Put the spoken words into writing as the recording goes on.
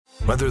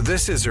Whether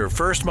this is her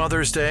first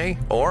Mother's Day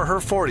or her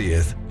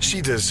 40th, she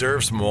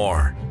deserves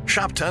more.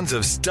 Shop tons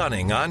of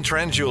stunning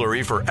on-trend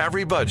jewelry for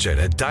every budget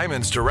at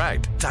Diamonds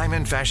Direct.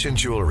 Diamond fashion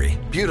jewelry,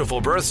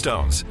 beautiful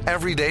birthstones,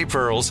 everyday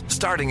pearls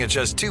starting at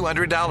just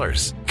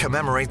 $200.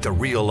 Commemorate the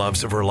real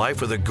loves of her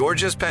life with a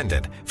gorgeous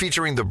pendant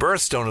featuring the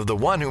birthstone of the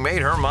one who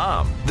made her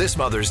mom. This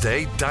Mother's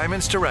Day,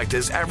 Diamonds Direct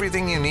is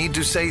everything you need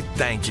to say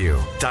thank you.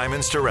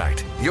 Diamonds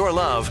Direct. Your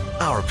love,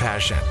 our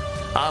passion.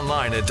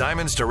 Online at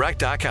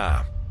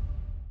diamondsdirect.com.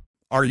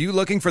 Are you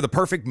looking for the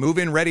perfect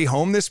move-in ready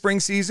home this spring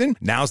season?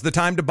 Now's the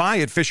time to buy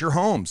at Fisher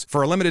Homes.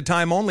 For a limited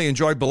time only,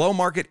 enjoy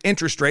below-market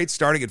interest rates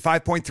starting at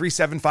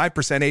 5.375%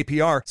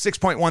 APR,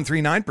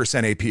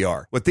 6.139%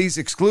 APR. With these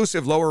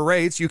exclusive lower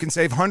rates, you can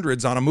save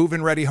hundreds on a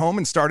move-in ready home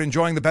and start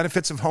enjoying the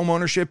benefits of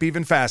homeownership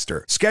even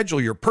faster.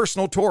 Schedule your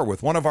personal tour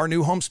with one of our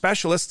new home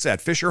specialists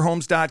at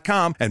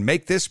FisherHomes.com and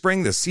make this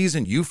spring the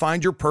season you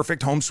find your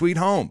perfect home sweet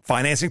home.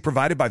 Financing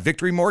provided by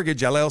Victory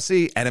Mortgage,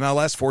 LLC,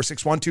 NMLS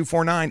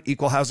 461249,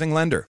 Equal Housing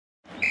Lender.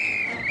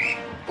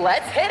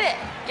 Let's hit it.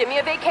 Give me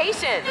a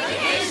vacation.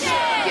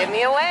 Vacation. Give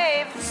me a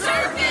wave.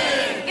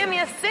 Surfing. Give me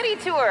a city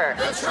tour.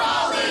 The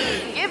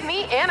trolley. Give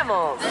me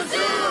animals. The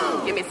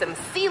zoo. Give me some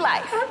sea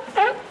life.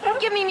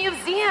 Give me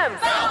museums.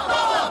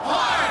 Balboa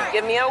Park.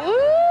 Give me a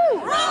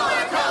woo.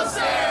 Roller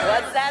coaster.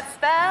 What's that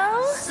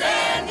spell?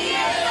 San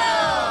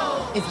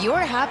Diego. If you're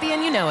happy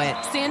and you know it,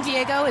 San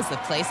Diego is the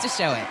place to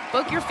show it.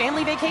 Book your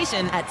family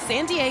vacation at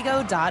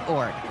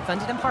sandiego.org.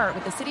 Funded in part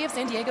with the City of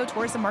San Diego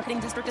Tourism Marketing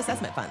District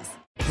Assessment Funds.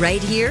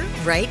 Right here,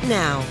 right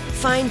now.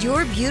 Find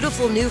your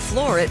beautiful new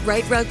floor at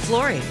Right Rug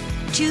Flooring.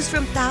 Choose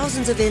from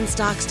thousands of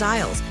in-stock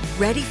styles,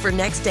 ready for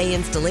next day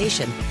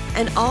installation,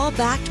 and all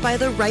backed by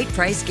the right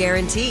price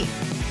guarantee.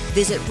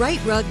 Visit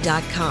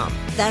rightrug.com.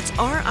 That's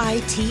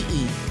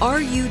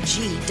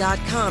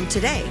RITERUG.com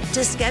today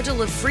to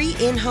schedule a free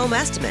in-home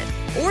estimate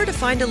or to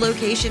find a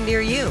location near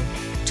you.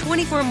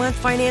 24-month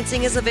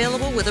financing is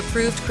available with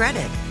approved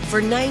credit.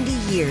 For 90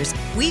 years,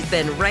 we've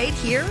been right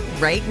here,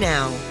 right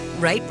now.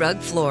 Right Rug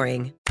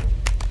Flooring.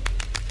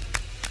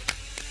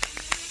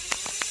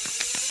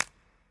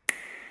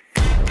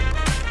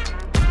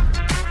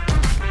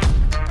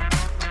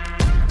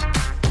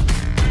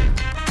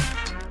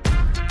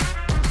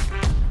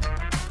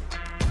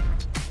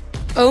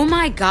 Oh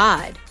my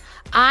God.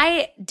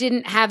 I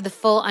didn't have the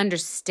full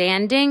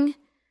understanding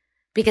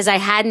because I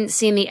hadn't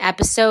seen the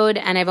episode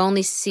and I've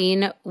only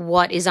seen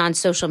what is on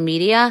social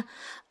media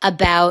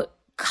about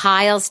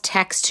Kyle's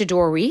text to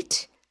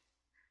Dorit.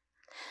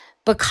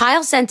 But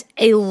Kyle sent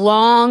a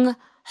long,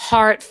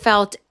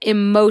 heartfelt,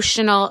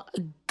 emotional,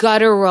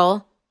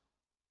 guttural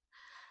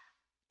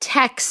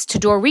text to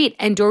Dorit,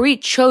 and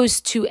Dorit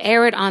chose to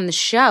air it on the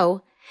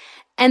show,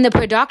 and the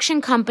production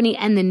company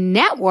and the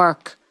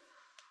network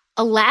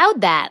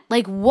allowed that.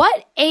 Like,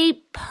 what a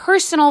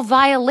personal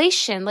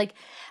violation. Like,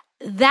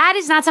 that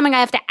is not something I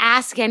have to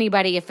ask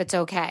anybody if it's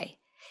okay.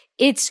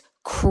 It's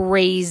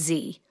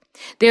crazy.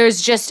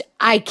 There's just,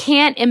 I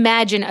can't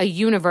imagine a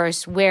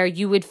universe where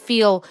you would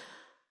feel,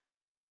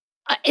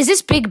 is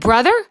this Big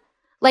Brother?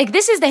 Like,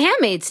 this is The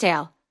Handmaid's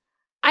Tale.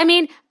 I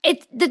mean,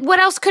 what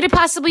else could it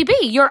possibly be?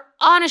 You're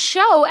on a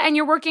show and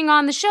you're working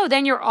on the show.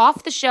 Then you're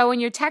off the show and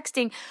you're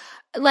texting.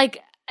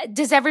 Like,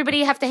 does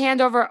everybody have to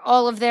hand over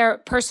all of their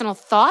personal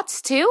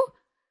thoughts too?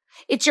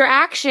 It's your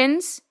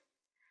actions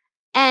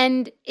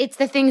and it's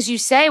the things you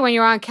say when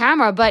you're on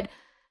camera, but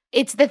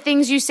it's the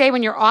things you say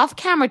when you're off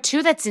camera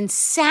too. That's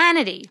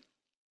insanity.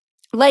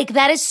 Like,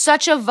 that is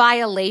such a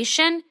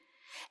violation.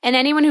 And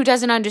anyone who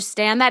doesn't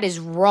understand that is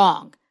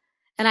wrong.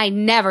 And I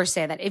never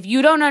say that. If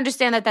you don't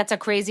understand that that's a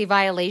crazy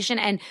violation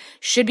and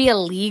should be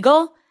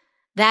illegal,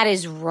 that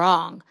is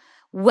wrong.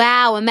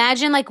 Wow.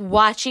 Imagine like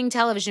watching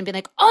television being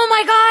like, oh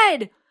my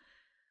God.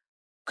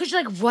 Because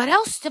you're like, what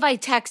else have I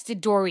texted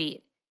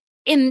Dorit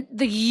in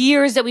the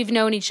years that we've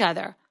known each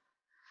other?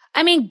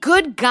 I mean,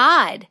 good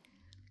God.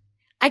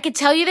 I could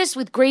tell you this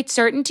with great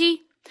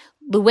certainty.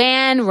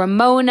 Luann,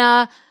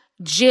 Ramona,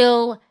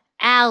 Jill,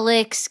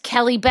 Alex,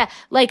 Kelly Ben.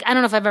 Like, I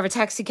don't know if I've ever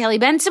texted Kelly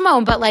Ben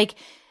Simone, but like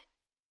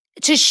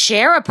to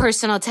share a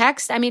personal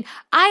text. I mean,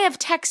 I have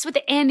texts with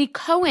Andy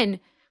Cohen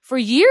for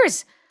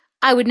years.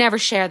 I would never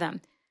share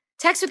them.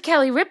 Text with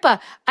Kelly Ripa.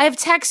 I have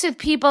texts with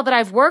people that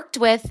I've worked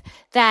with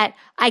that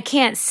I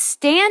can't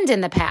stand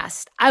in the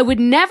past. I would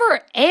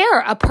never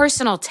air a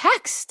personal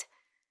text.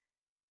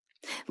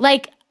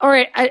 Like,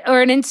 or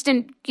an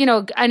instant,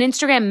 an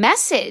Instagram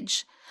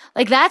message.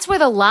 Like, that's where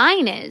the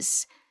line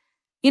is.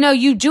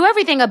 You do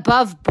everything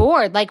above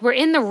board. Like, we're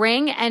in the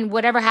ring and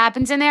whatever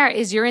happens in there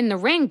is you're in the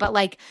ring. But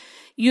like,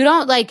 you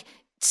don't like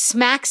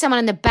smack someone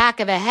in the back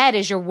of the head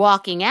as you're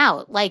walking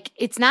out. Like,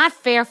 it's not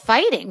fair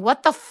fighting.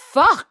 What the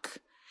fuck?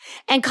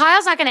 And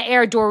Kyle's not going to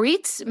air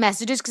Dorit's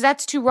messages because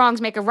that's two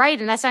wrongs make a right,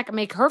 and that's not going to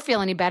make her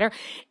feel any better.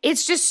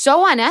 It's just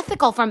so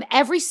unethical from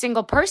every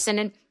single person.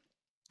 And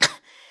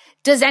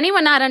does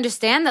anyone not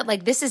understand that,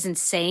 like, this is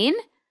insane?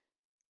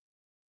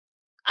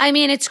 I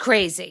mean, it's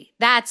crazy.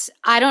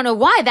 I don't know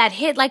why that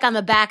hit like on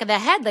the back of the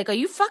head. Like, are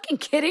you fucking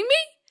kidding me?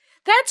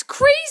 That's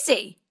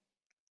crazy.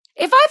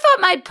 If I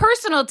thought my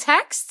personal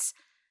texts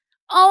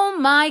Oh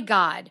my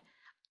God.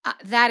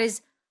 That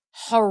is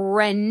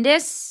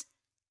horrendous.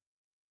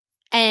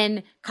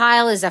 And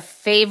Kyle is a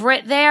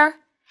favorite there.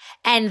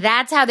 And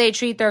that's how they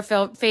treat their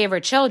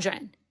favorite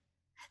children.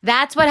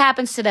 That's what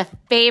happens to the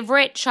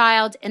favorite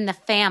child in the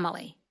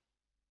family.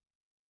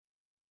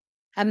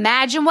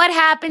 Imagine what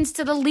happens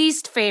to the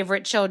least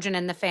favorite children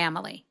in the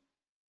family.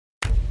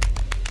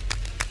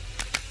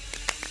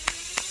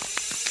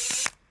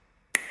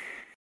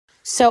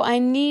 So I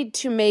need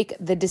to make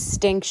the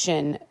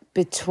distinction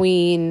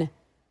between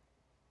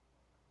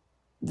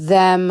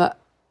them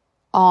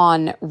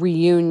on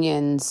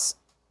reunions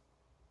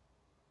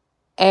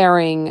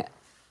airing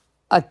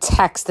a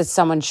text that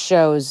someone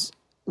shows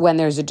when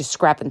there's a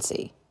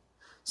discrepancy.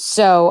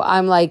 So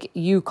I'm like,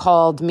 you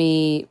called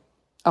me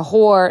a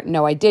whore.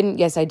 No, I didn't.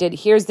 Yes, I did.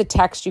 Here's the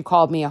text. You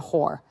called me a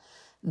whore.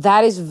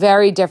 That is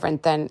very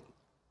different than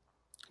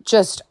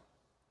just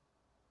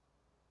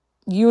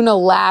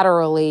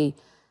unilaterally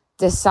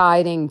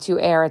deciding to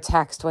air a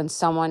text when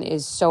someone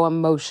is so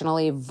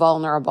emotionally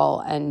vulnerable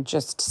and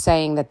just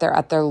saying that they're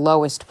at their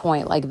lowest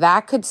point. Like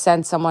that could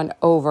send someone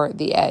over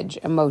the edge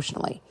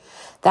emotionally.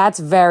 That's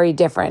very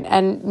different.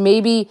 And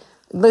maybe,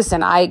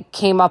 listen, I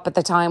came up at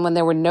the time when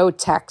there were no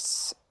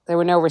texts, there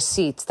were no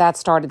receipts. That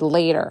started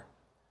later.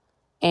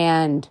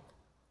 And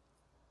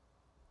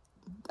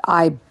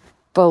I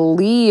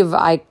believe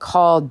I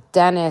called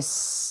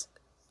Dennis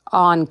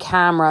on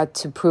camera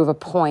to prove a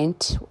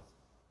point.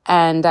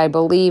 And I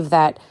believe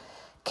that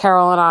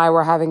Carol and I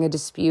were having a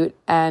dispute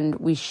and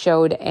we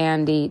showed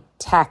Andy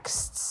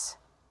texts.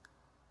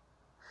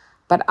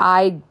 But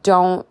I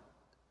don't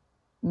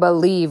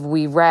believe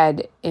we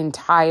read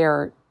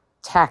entire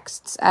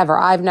texts ever.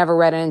 I've never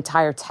read an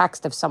entire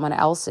text of someone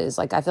else's.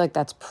 Like, I feel like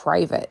that's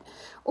private,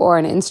 or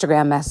an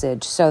Instagram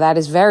message. So that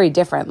is very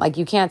different. Like,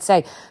 you can't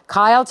say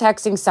Kyle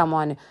texting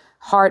someone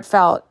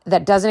heartfelt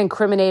that doesn't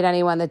incriminate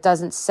anyone, that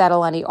doesn't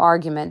settle any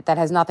argument, that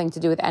has nothing to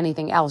do with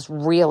anything else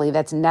really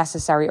that's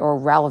necessary or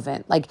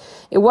relevant. Like,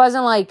 it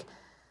wasn't like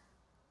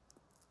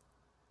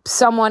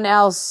someone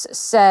else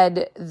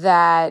said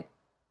that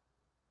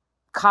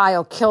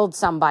Kyle killed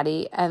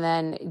somebody and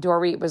then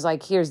Dorit was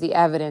like, here's the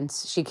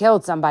evidence she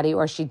killed somebody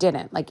or she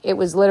didn't. Like, it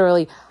was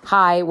literally,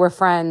 hi, we're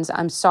friends,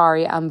 I'm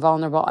sorry, I'm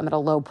vulnerable, I'm at a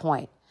low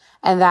point.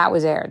 And that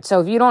was aired. So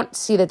if you don't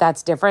see that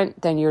that's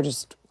different, then you're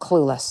just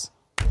clueless.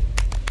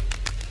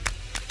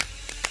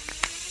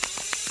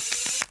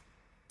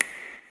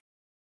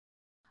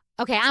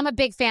 Okay, I'm a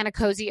big fan of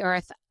Cozy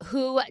Earth.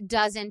 Who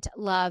doesn't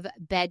love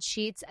bed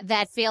sheets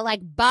that feel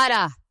like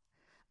butter?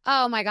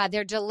 Oh my God,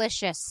 they're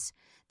delicious.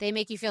 They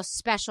make you feel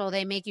special.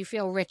 They make you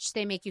feel rich.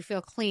 They make you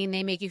feel clean.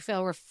 They make you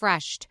feel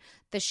refreshed.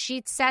 The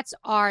sheet sets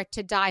are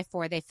to die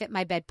for. They fit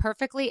my bed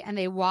perfectly and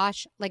they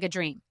wash like a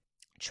dream.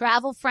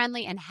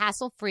 Travel-friendly and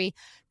hassle-free,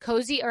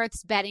 Cozy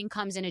Earth's bedding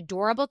comes in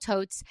adorable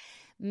totes,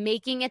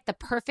 making it the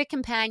perfect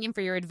companion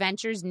for your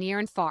adventures near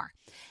and far.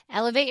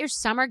 Elevate your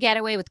summer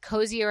getaway with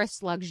Cozy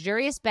Earth's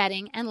luxurious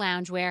bedding and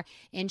loungewear,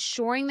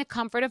 ensuring the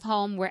comfort of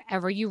home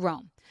wherever you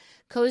roam.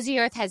 Cozy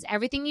Earth has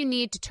everything you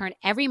need to turn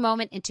every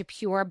moment into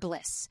pure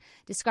bliss.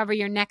 Discover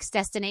your next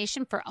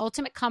destination for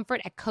ultimate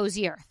comfort at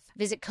Cozy Earth.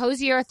 Visit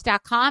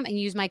CozyEarth.com and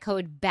use my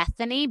code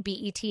Bethany,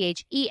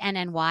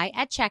 BETHENNY,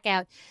 at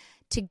checkout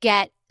to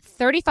get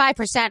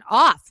 35%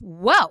 off.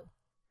 Whoa!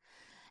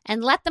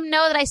 And let them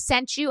know that I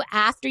sent you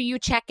after you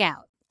check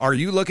out. Are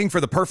you looking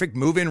for the perfect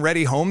move-in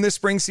ready home this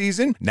spring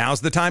season?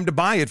 Now's the time to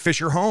buy at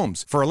Fisher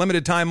Homes. For a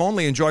limited time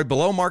only, enjoy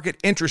below-market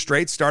interest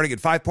rates starting at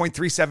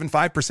 5.375%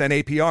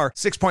 APR,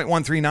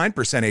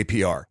 6.139%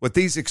 APR. With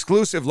these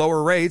exclusive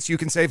lower rates, you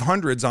can save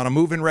hundreds on a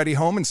move-in ready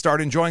home and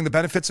start enjoying the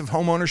benefits of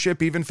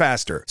homeownership even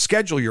faster.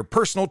 Schedule your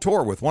personal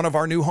tour with one of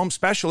our new home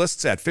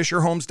specialists at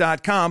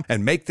FisherHomes.com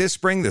and make this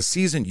spring the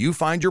season you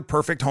find your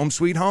perfect home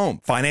sweet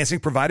home. Financing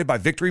provided by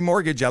Victory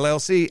Mortgage,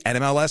 LLC,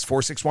 NMLS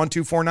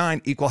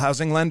 461249, Equal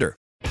Housing Lender.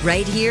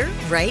 Right here,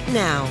 right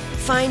now.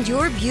 Find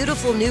your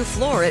beautiful new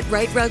floor at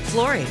Right Rug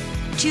Flooring.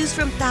 Choose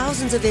from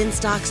thousands of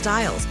in-stock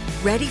styles,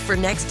 ready for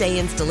next day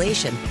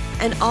installation,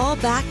 and all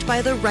backed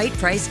by the right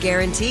price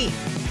guarantee.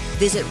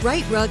 Visit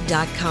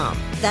rightrug.com.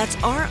 That's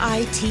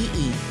RITERUG.com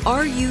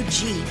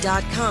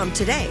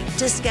today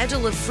to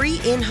schedule a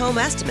free in-home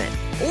estimate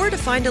or to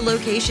find a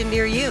location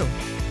near you.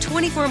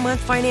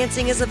 24-month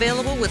financing is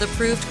available with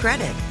approved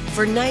credit.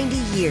 For 90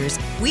 years,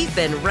 we've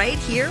been right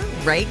here,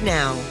 right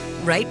now.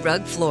 Right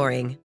Rug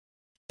Flooring.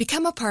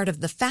 Become a part of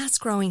the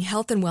fast-growing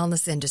health and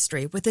wellness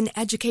industry with an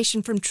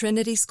education from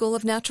Trinity School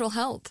of Natural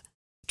Health.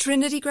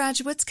 Trinity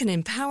graduates can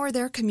empower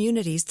their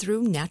communities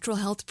through natural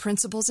health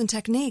principles and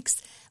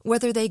techniques,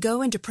 whether they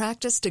go into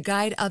practice to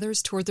guide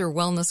others toward their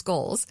wellness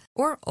goals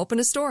or open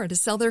a store to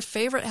sell their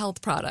favorite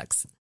health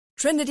products.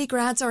 Trinity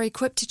grads are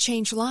equipped to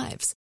change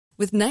lives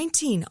with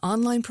 19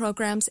 online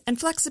programs and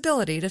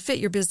flexibility to fit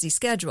your busy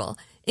schedule,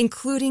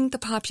 including the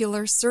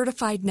popular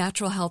Certified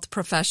Natural Health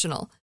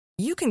Professional.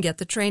 You can get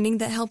the training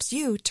that helps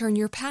you turn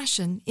your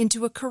passion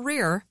into a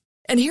career.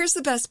 And here's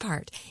the best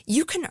part.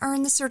 You can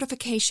earn the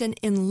certification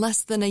in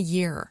less than a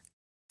year.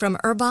 From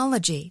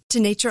herbology to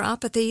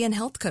naturopathy and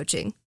health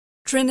coaching,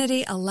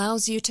 Trinity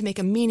allows you to make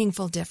a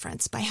meaningful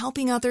difference by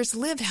helping others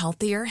live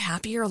healthier,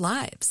 happier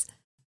lives.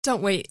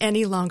 Don't wait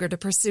any longer to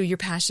pursue your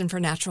passion for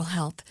natural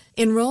health.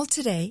 Enroll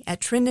today at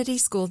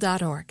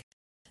trinityschool.org.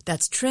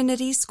 That's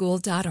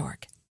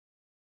trinityschool.org.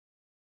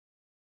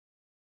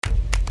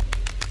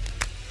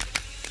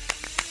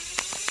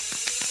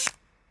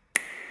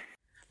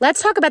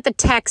 Let's talk about the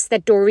text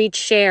that Dorit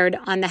shared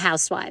on the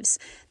Housewives.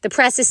 The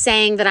press is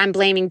saying that I'm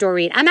blaming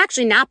Dorit. I'm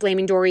actually not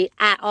blaming Dorit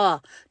at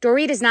all.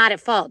 Dorit is not at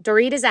fault.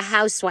 Dorit is a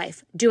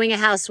housewife doing a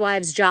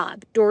housewife's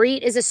job.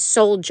 Dorit is a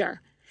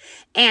soldier,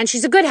 and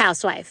she's a good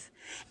housewife.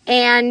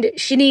 And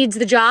she needs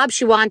the job.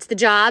 She wants the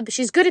job.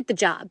 She's good at the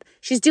job.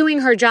 She's doing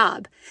her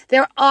job.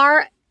 There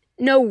are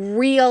no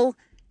real,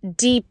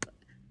 deep,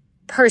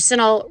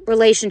 personal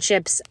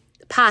relationships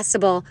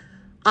possible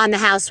on the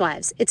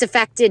Housewives. It's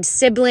affected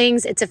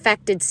siblings. It's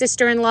affected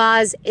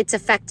sister-in-laws. It's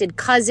affected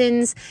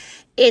cousins.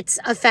 It's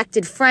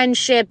affected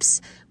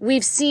friendships.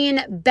 We've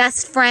seen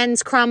best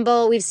friends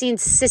crumble. We've seen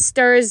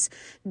sisters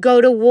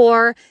go to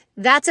war.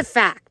 That's a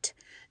fact.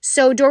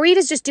 So Dorit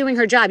is just doing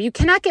her job. You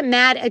cannot get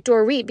mad at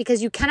Dorit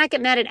because you cannot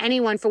get mad at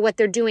anyone for what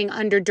they're doing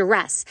under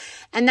duress.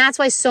 And that's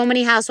why so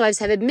many housewives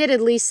have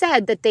admittedly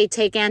said that they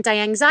take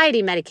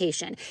anti-anxiety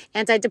medication,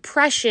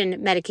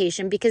 anti-depression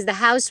medication, because the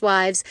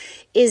Housewives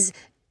is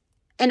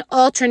an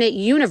alternate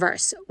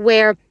universe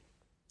where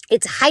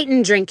it's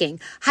heightened drinking,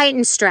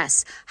 heightened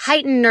stress,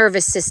 heightened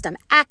nervous system,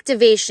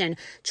 activation,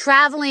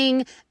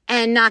 traveling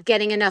and not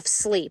getting enough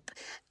sleep,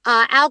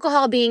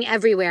 alcohol being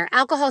everywhere,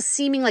 alcohol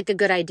seeming like a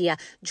good idea,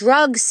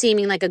 drugs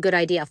seeming like a good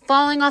idea,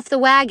 falling off the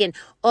wagon.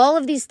 All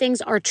of these things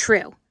are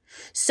true.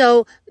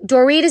 So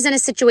Dorit is in a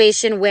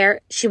situation where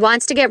she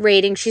wants to get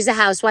ratings. She's a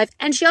housewife,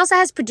 and she also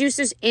has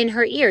producers in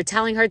her ear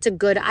telling her it's a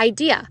good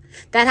idea.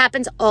 That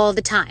happens all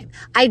the time.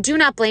 I do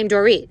not blame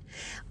Dorit.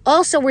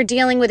 Also, we're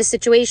dealing with a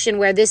situation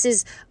where this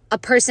is a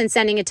person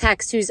sending a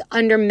text who's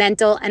under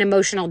mental and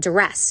emotional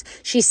duress.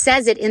 She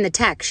says it in the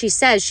text. She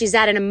says she's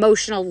at an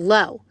emotional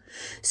low.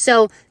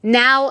 So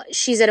now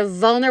she's at a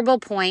vulnerable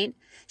point.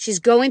 She's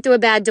going through a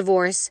bad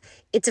divorce.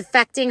 It's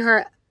affecting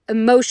her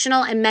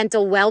emotional and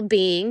mental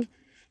well-being.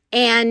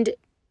 And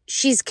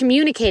she's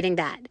communicating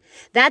that.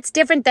 That's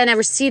different than a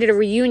receipt at a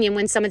reunion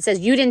when someone says,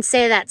 you didn't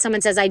say that.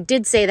 Someone says, I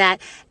did say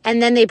that.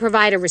 And then they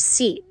provide a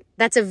receipt.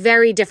 That's a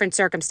very different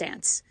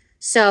circumstance.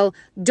 So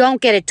don't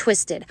get it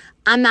twisted.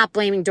 I'm not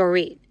blaming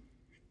Dorit.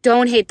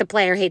 Don't hate the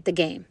player, hate the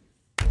game.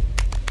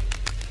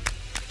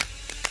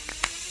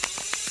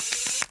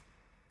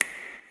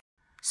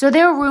 So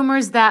there are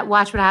rumors that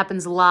Watch What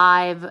Happens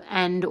Live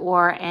and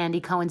or Andy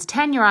Cohen's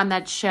tenure on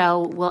that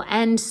show will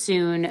end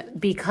soon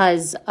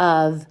because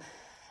of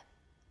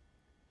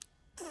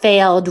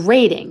failed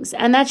ratings.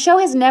 And that show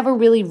has never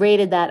really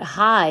rated that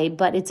high,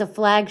 but it's a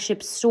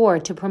flagship store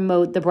to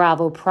promote the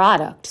Bravo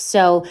product.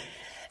 So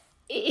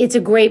it's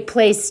a great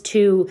place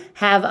to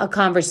have a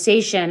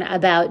conversation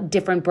about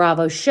different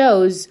Bravo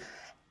shows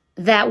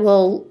that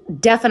will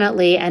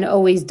definitely and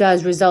always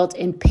does result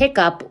in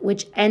pickup,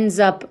 which ends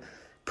up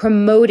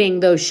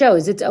promoting those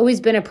shows. It's always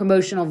been a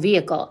promotional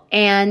vehicle.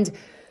 And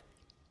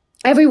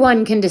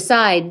everyone can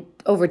decide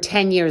over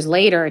 10 years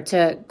later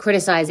to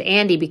criticize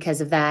Andy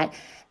because of that.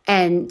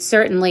 And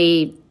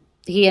certainly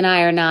he and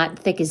I are not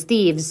thick as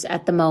thieves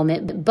at the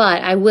moment.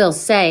 But I will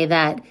say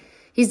that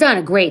he's done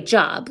a great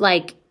job.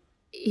 Like,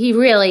 he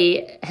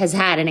really has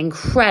had an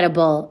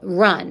incredible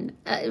run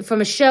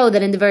from a show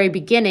that in the very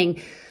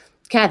beginning,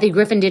 Kathy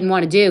Griffin didn't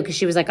want to do because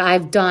she was like,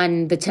 I've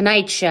done The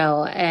Tonight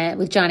Show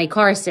with Johnny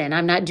Carson.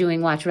 I'm not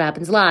doing Watch What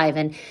Happens Live.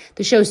 And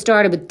the show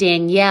started with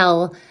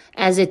Danielle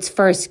as its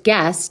first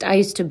guest. I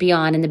used to be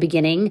on in the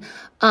beginning.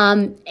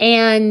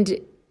 And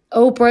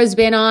Oprah's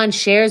been on,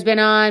 Cher's been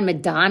on,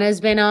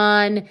 Madonna's been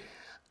on.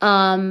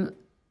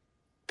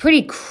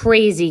 Pretty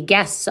crazy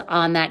guests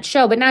on that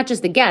show, but not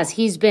just the guests.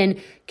 He's been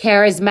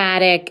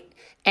charismatic,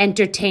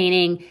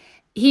 entertaining.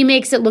 He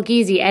makes it look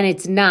easy, and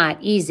it's not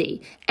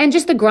easy. And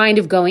just the grind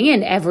of going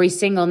in every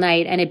single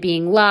night and it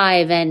being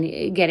live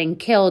and getting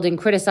killed and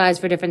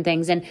criticized for different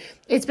things. And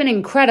it's been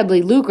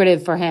incredibly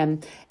lucrative for him.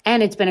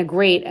 And it's been a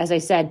great, as I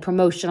said,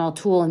 promotional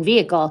tool and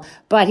vehicle.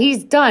 But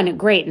he's done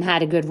great and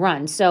had a good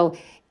run. So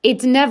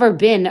it's never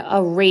been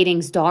a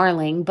ratings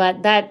darling,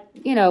 but that,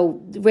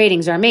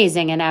 ratings are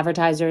amazing and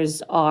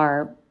advertisers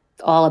are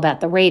all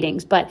about the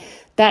ratings. But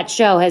that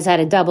show has had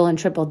a double and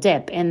triple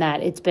dip in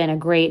that it's been a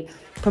great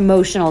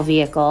promotional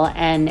vehicle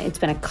and it's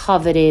been a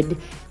coveted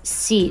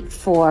seat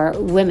for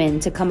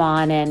women to come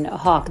on and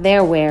hawk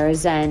their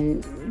wares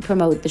and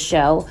promote the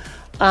show.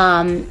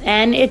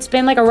 And it's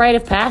been like a rite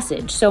of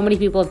passage. So many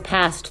people have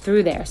passed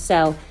through there.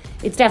 So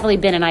it's definitely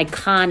been an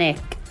iconic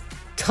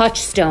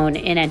touchstone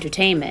in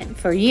entertainment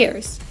for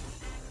years.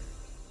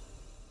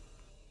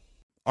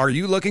 Are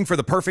you looking for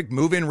the perfect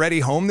move-in ready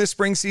home this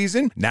spring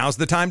season? Now's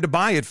the time to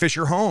buy at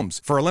Fisher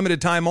Homes. For a limited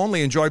time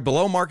only, enjoy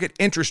below-market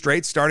interest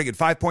rates starting at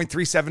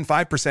 5.375%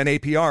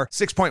 APR,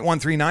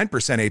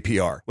 6.139%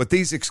 APR. With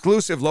these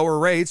exclusive lower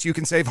rates, you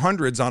can save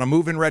hundreds on a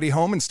move-in ready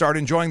home and start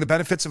enjoying the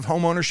benefits of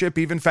home ownership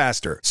even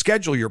faster.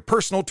 Schedule your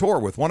personal tour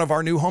with one of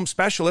our new home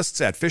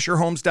specialists at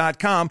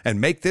FisherHomes.com and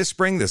make this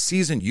spring the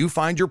season you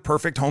find your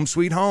perfect home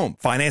sweet home.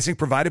 Financing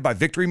provided by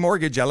Victory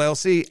Mortgage,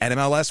 LLC,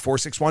 NMLS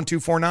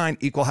 461249,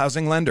 Equal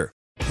Housing Lender.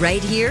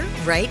 Right here,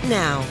 right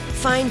now.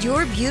 Find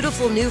your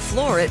beautiful new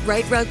floor at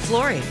Right Rug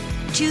Flooring.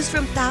 Choose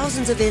from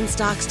thousands of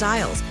in-stock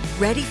styles,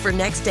 ready for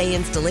next day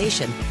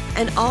installation,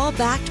 and all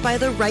backed by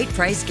the right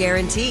price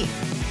guarantee.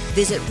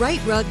 Visit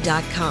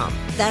rightrug.com.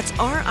 That's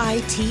RITERUG.com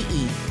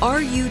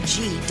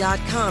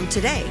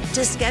today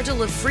to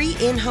schedule a free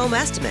in-home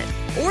estimate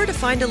or to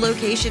find a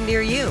location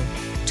near you.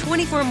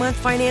 24-month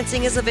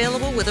financing is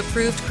available with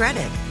approved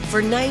credit.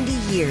 For 90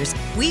 years,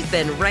 we've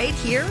been right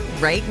here,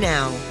 right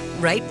now.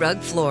 Right Rug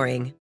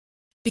Flooring.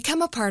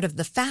 Become a part of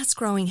the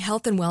fast-growing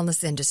health and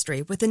wellness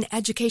industry with an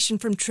education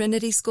from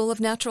Trinity School of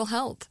Natural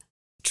Health.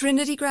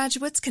 Trinity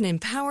graduates can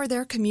empower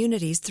their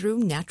communities through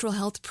natural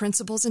health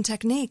principles and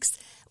techniques,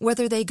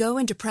 whether they go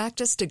into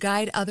practice to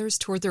guide others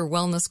toward their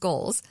wellness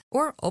goals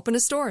or open a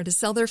store to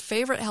sell their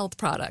favorite health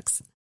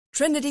products.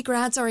 Trinity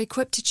grads are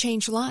equipped to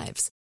change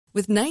lives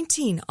with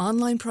 19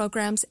 online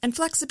programs and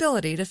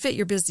flexibility to fit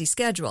your busy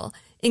schedule,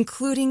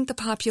 including the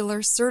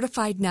popular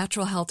Certified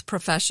Natural Health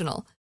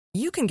Professional.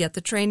 You can get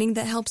the training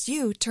that helps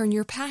you turn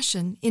your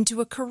passion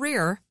into a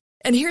career.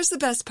 And here's the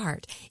best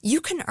part.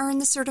 You can earn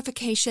the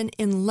certification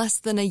in less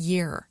than a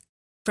year.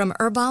 From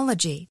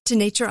herbology to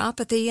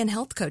naturopathy and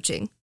health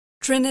coaching,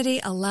 Trinity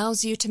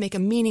allows you to make a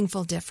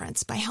meaningful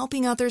difference by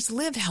helping others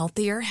live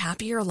healthier,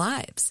 happier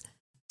lives.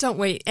 Don't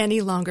wait any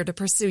longer to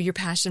pursue your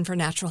passion for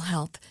natural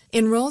health.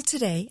 Enroll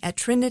today at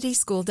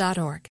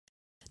trinityschool.org.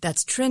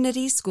 That's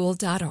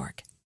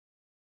trinityschool.org.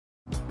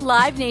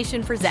 Live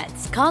Nation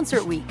presents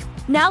Concert Week.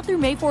 Now through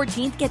May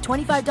 14th, get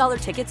 $25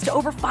 tickets to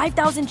over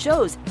 5,000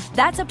 shows.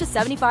 That's up to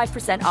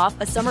 75% off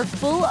a summer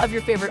full of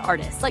your favorite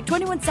artists like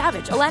 21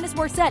 Savage, Alanis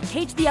Morissette,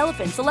 Cage the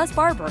Elephant, Celeste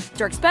Barber,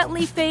 Dierks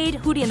Bentley, Fade,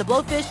 Hootie and the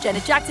Blowfish,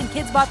 Janet Jackson,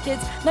 Kids Bop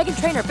Kids, Meghan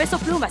Trainor, Peso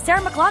Pluma,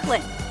 Sarah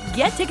McLachlan.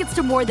 Get tickets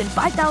to more than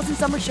 5,000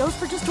 summer shows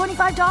for just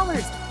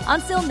 $25.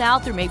 Until now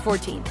through May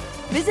 14th.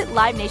 Visit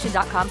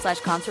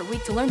LiveNation.com/Concert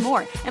Week to learn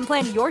more and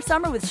plan your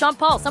summer with Sean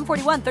Paul, Sum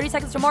 41, 30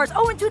 Seconds to Mars,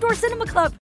 and Two Door Cinema Club.